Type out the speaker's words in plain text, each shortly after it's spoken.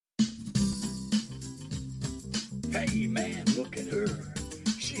Hey man, look at her.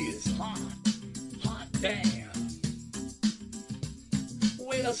 She is hot, hot damn.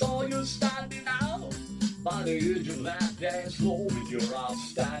 When I saw you standing out by the edge of that dance floor with your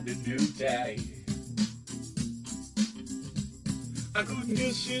outstanding beauty, I couldn't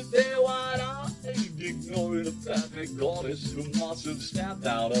just sit there wide-eyed, ignoring the perfect goddess who must have stepped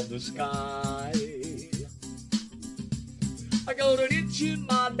out of the sky. I got an itch in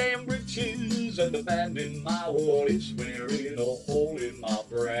my damn britches, and the band in my wall is wearing a hole in my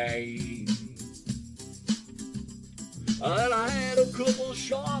brain. And I had a couple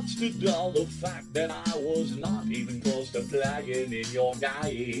shots to dull the fact that I was not even close to playing in your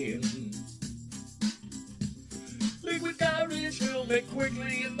game. Liquid courage filled me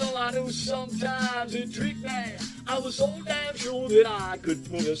quickly, and though I knew sometimes it tricked me, I was so damn sure that I could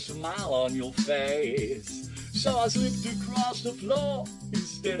put a smile on your face. So I slipped across the floor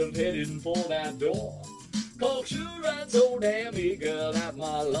instead of heading for that door. Cocksure and so damn eager that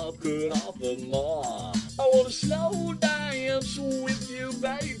my love could offer more. I wanna slow dance with you,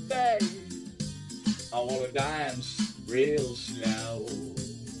 baby. I wanna dance real slow.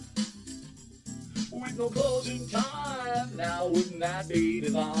 With no closing time, now wouldn't that be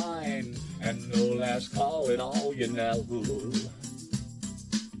divine? And no last call at all, you know.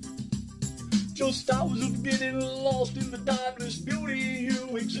 Just hours of getting lost in the timeless beauty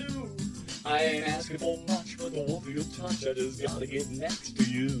you exude. I ain't asking for much, but the warmth of your touch, I just gotta get next to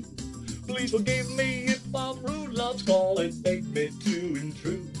you. Please forgive me if I'm rude, love's calling, take me to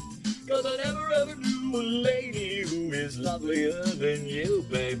intrude. Cause I never ever knew a lady who is lovelier than you,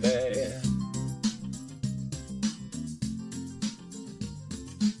 baby.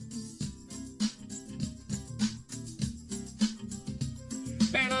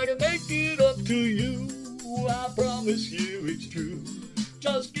 And I can make it up to you, I promise you it's true.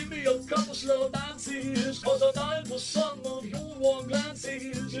 Just give me a couple slow dances, cause I'm dying for some of your warm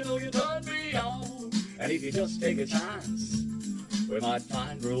glances. You know you turn me on, and if you just take a chance, we might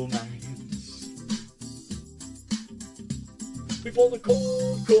find romance. Before the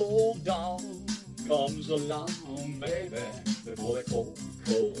cold, cold dawn comes along, baby. Before the cold,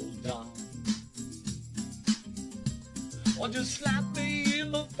 cold dawn. Or just slap me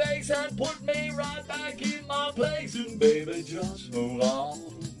in the face and put me right back in my place. And baby, just move on.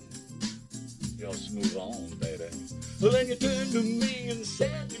 Just move on, baby. Well, then you turned to me and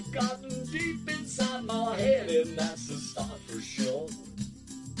said you've gotten deep inside my head, and that's the start for sure.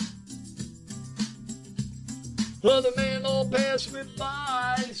 Other men all pass me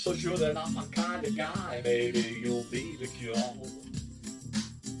by, so sure they're not my kind of guy. Maybe you'll be the cure.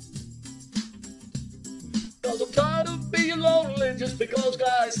 Cause I'm tired of being lonely just because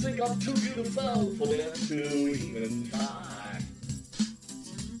guys think I'm too beautiful for them to even try.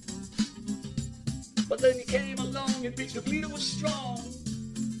 But then you came along and bitch, the bleeder was strong.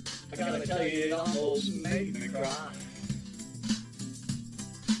 I gotta tell you, it almost made me cry.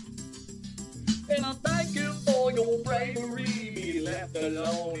 And I thank you for your bravery. Being left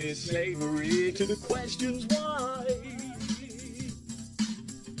alone in slavery to the questions why.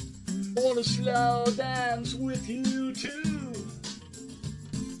 I wanna slow dance with you too.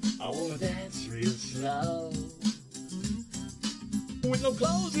 I wanna dance real slow. With no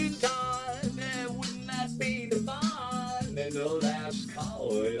closing time, and wouldn't that be divine? And no last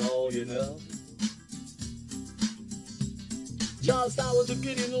call at all, you know. Just hours of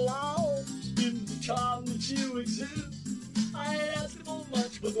getting lost in the charm that you exude. I ain't asking for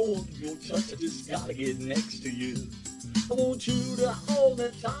much, but the warmth of your touch, I just gotta get next to you. I want you to hold me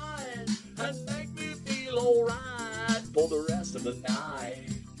tight and make me feel alright for the rest of the night,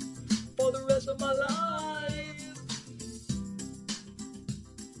 for the rest of my life.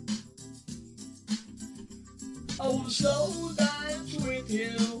 I wanna slow dance with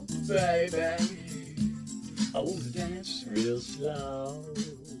you, baby. I wanna dance real slow.